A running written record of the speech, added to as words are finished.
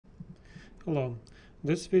Hello,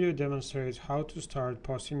 this video demonstrates how to start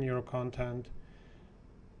posting your content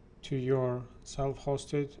to your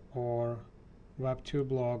self-hosted or Web2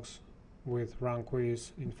 blogs with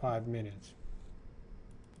RunQuiz in 5 minutes.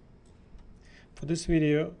 For this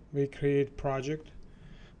video, we create project,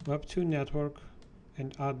 Web2 network,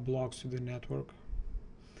 and add blogs to the network.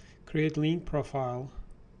 Create link profile,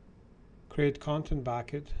 create content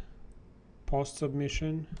bucket, post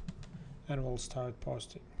submission, and we'll start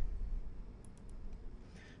posting.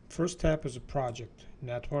 First step is a project,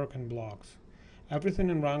 network, and blogs. Everything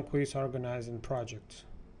in RunQuiz is organized in projects.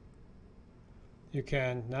 You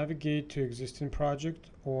can navigate to existing project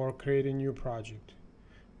or create a new project.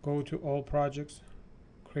 Go to all projects,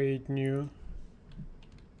 create new,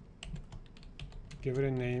 give it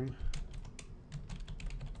a name,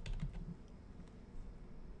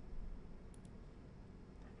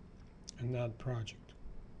 and add project.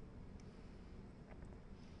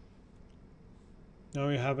 Now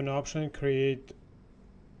you have an option, create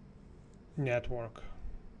network,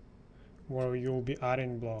 where you'll be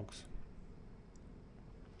adding blogs.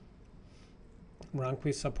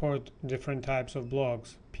 RunQuiz support different types of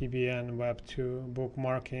blogs, PBN, Web2,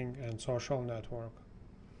 bookmarking, and social network.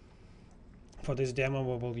 For this demo,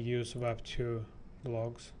 we will use Web2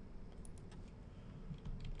 blogs.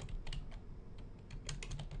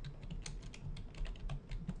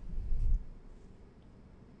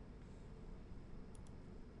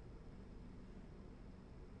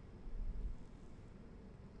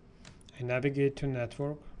 I navigate to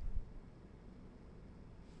network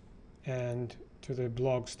and to the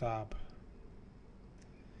blogs tab.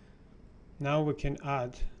 Now we can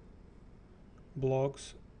add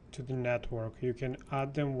blogs to the network. You can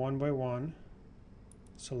add them one by one,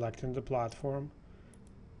 selecting the platform,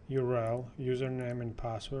 URL, username and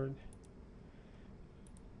password,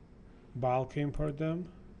 bulk import them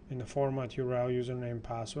in the format URL, username,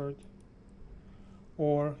 password,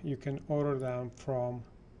 or you can order them from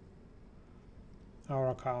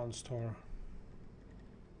our account store.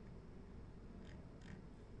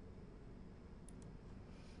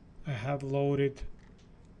 I have loaded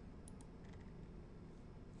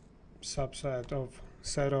set of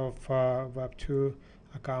Web2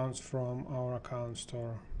 accounts from our account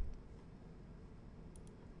store.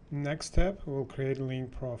 Next step, we'll create a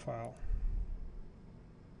link profile.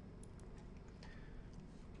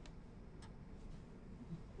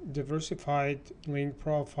 Diversified link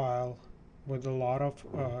profile with a lot of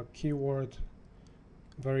keyword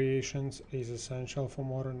variations is essential for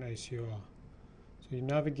modern SEO. So you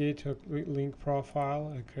navigate to link profile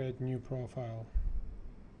and create new profile.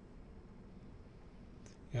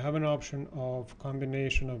 You have an option of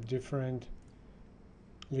combination of different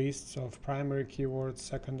lists of primary keywords,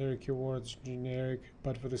 secondary keywords, generic,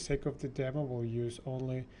 but for the sake of the demo, we'll use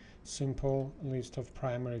only simple list of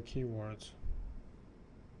primary keywords.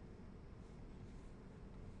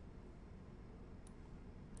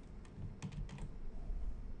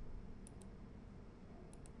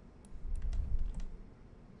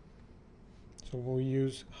 So we'll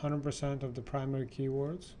use 100% of the primary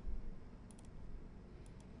keywords.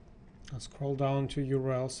 I'll scroll down to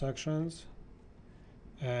URL sections,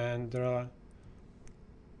 and there are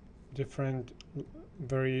different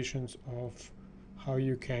variations of how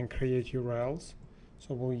you can create URLs.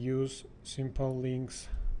 So we'll use simple links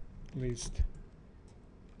list.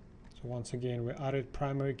 So once again, we added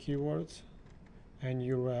primary keywords and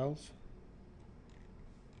URLs.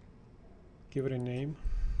 Give it a name.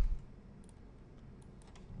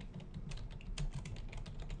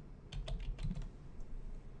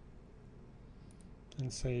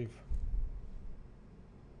 And save.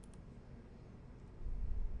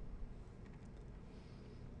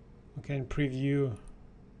 We can preview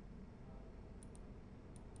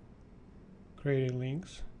creating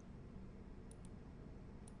links.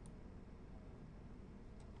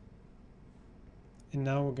 And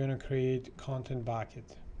now we're going to create content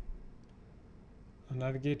bucket. I'll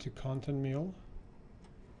navigate to Content Mill.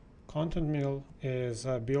 Content Mill is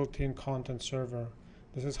a built-in content server.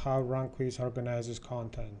 This is how RunQuiz organizes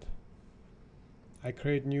content. I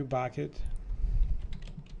create new bucket.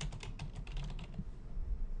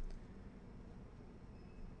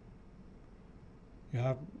 You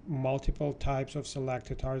have multiple types of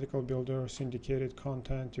selected article builder, syndicated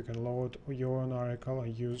content. You can load your own article. I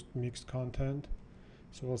used mixed content.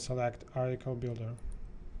 So we'll select article builder.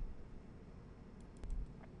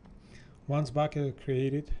 Once bucket is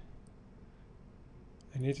created,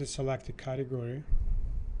 I need to select a category.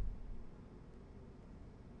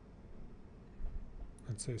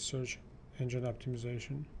 Let's say search engine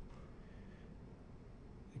optimization.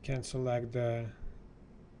 You can select the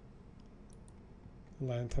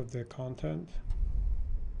length of the content.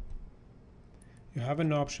 You have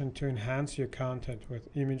an option to enhance your content with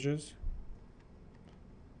images.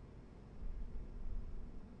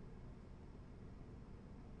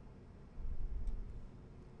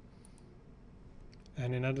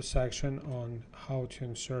 And another section on how to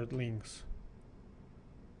insert links.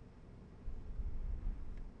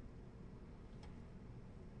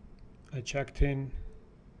 I checked in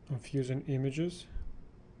of using images.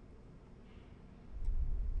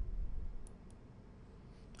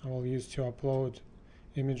 I will use to upload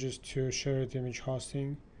images to shared image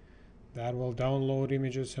hosting. That will download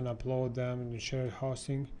images and upload them in shared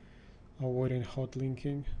hosting, avoiding hot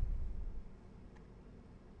linking.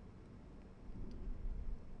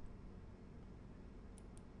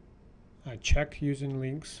 I check using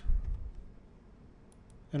links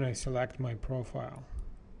and I select my profile.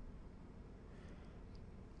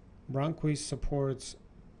 Brandquiz supports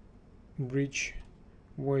rich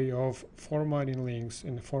way of formatting links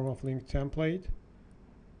in the form of link template,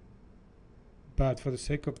 but for the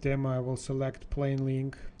sake of demo I will select plain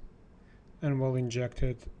link and will inject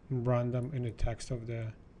it random in the text of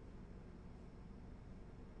the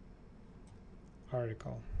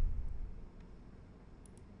article.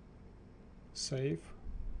 Save.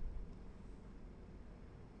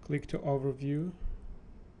 Click to overview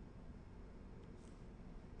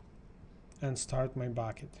and start my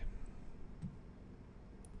bucket.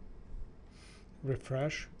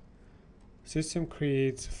 Refresh. System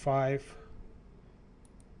creates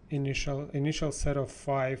initial set of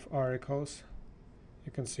 5 articles.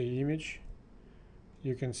 You can see image,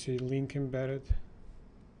 you can see link embedded,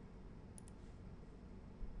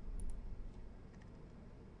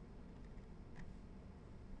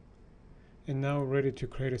 and now ready to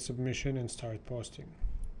create a submission and start posting.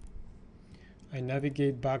 I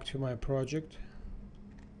navigate back to my project,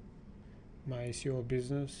 my SEO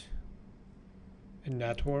business, and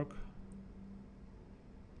network,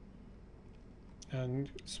 and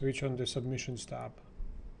switch on the submissions tab.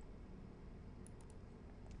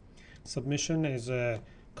 Submission is a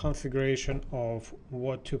configuration of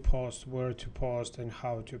what to post, where to post, and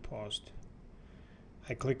how to post.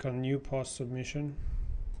 I click on new post submission.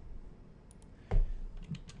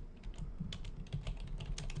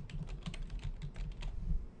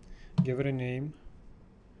 Give it a name.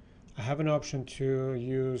 I have an option to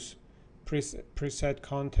use preset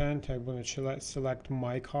content. I'm going to select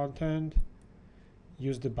my content,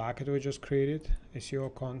 use the bucket we just created,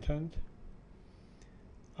 SEO content.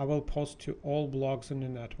 I will post to all blogs in the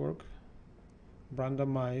network,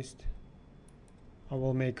 randomized. I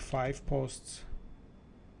will make 5 posts.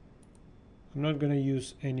 I'm not going to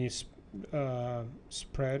use any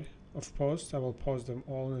spread of posts. I will post them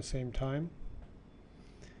all at the same time.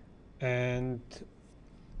 And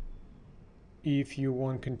if you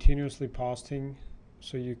want continuously posting,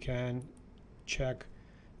 so you can check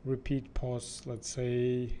repeat posts, let's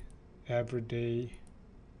say every day,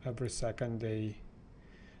 every second day.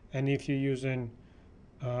 And if you're using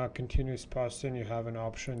continuous posting, you have an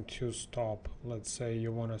option to stop. Let's say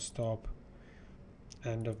you want to stop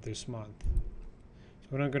end of this month. So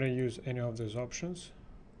we're not going to use any of those options.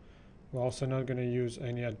 We're also not going to use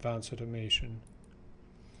any advanced automation.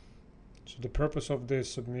 So the purpose of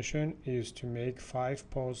this submission is to make 5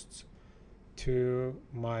 posts to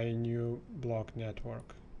my new blog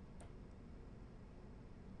network.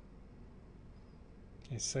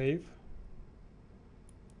 Okay, save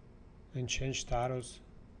and change status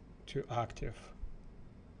to active.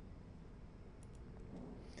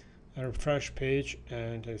 I refresh page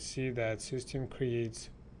and I see that system creates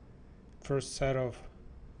first set of,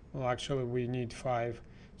 well actually we need 5,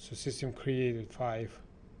 so system created 5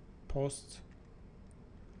 posts.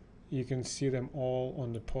 You can see them all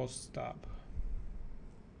on the posts tab.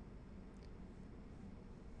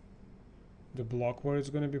 The blog where it's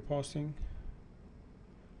going to be posting,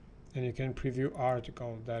 and you can preview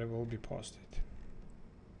article that will be posted.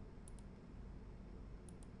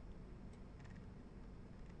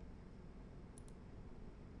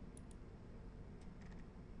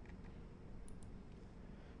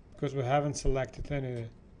 Because we haven't selected any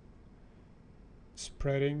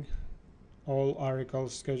spreading, all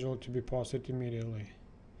articles scheduled to be posted immediately.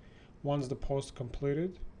 Once the post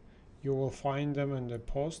completed, you will find them in the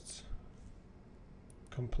posts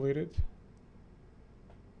completed.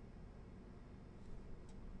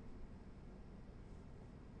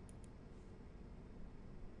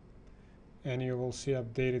 And you will see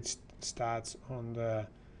updated stats on the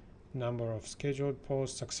number of scheduled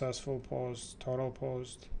posts, successful posts, total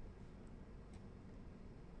posts.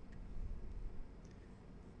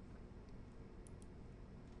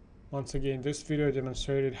 Once again, this video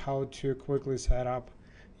demonstrated how to quickly set up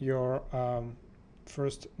your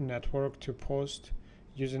first network to post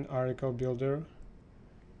using articleBuilder.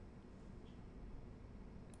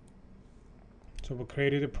 So we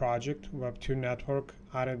created a project, Web2 network,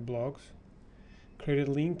 added blogs, created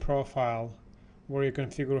link profile where you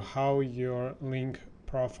configure how your link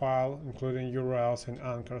profile, including URLs and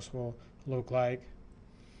anchors, will look like.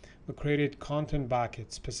 We created content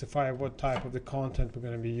bucket, specify what type of the content we're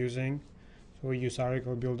going to be using. So we use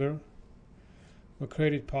articleBuilder. We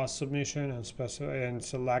created post submission and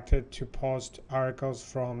selected to post articles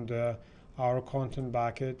from our content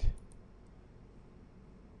bucket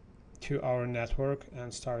to our network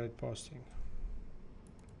and started posting.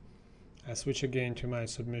 I switch again to my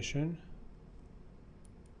submission.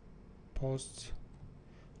 Posts.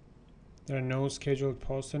 There are no scheduled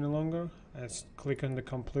posts any longer. I click on the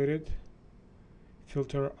completed,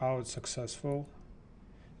 filter out successful,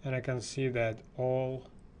 and I can see that all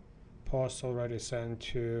posts already sent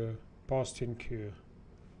to posting queue.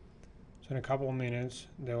 So in a couple of minutes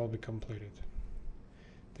they will be completed.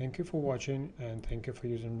 Thank you for watching and thank you for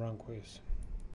using RunQuiz.